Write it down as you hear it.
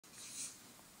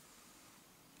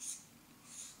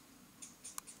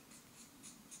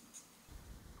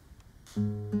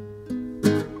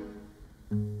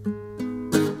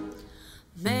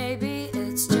Maybe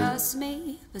it's just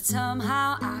me, but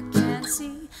somehow I can't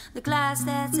see the glass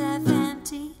that's half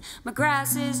empty. My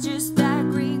grass is just that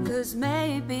green, 'cause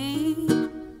maybe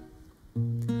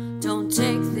don't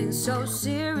take things so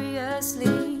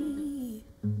seriously.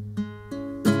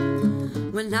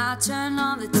 When I turn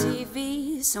on the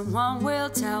TV, someone will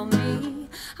tell me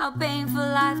how painful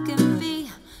life can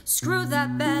be. Screw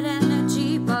that bad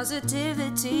energy,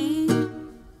 positivity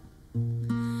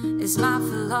is my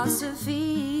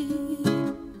philosophy.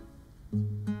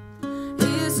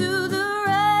 Here's to the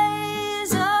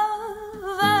rays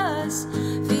of us.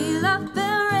 Fill up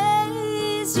and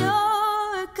raise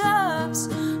your cups.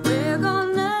 We're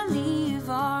gonna leave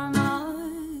our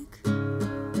mark,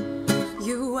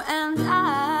 you and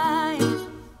I,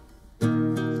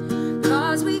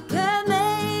 'cause we can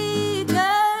make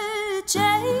a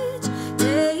change.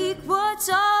 Take what's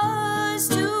ours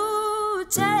to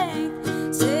take.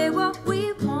 Say what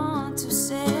we want to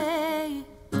say.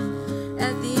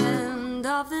 At the end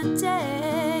of the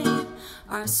day,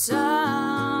 our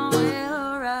sun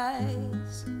will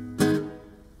rise.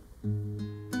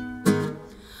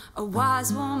 A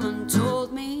wise woman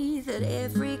told me that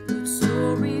every good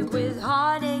story with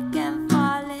heartache and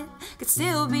violence could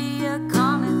still be a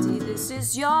comedy. This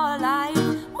is your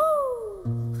life.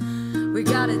 Woo! We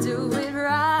gotta do it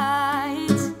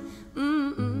right.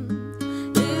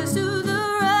 Here's to the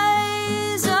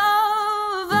rays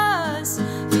of us.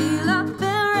 Fill up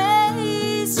and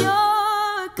raise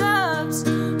your cups.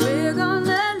 We're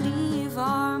gonna leave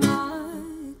our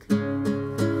mark,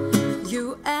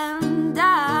 you and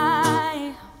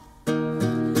I,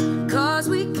 'cause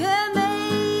we can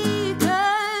make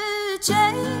a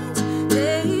change.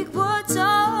 Take what's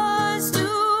ours to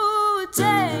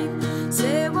take.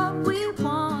 Say what we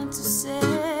want to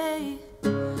say.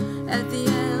 At the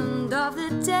end of the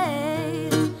day,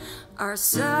 our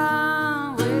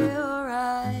sun will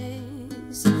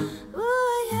rise.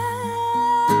 Ooh,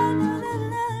 yeah, no, no,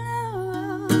 no,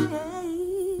 no,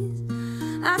 yes.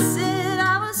 I said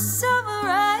I was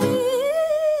sunrise.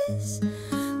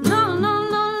 No, no,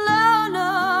 no, no, no.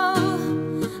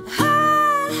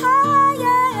 Hey, hey,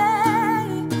 yeah.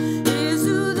 Here's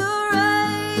to the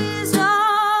rays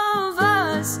of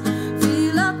us.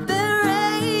 Fill up and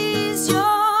raise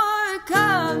your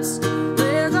cups.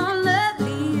 We're gonna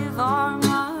leave our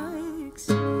marks,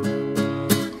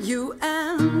 you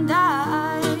and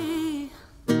I,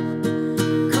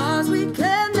 'cause we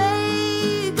can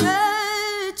make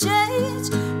a change.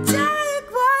 Take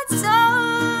what's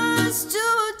ours to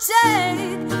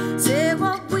take. Say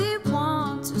what we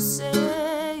want to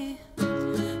say.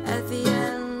 At the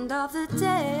end of the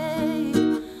day,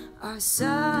 our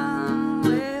sun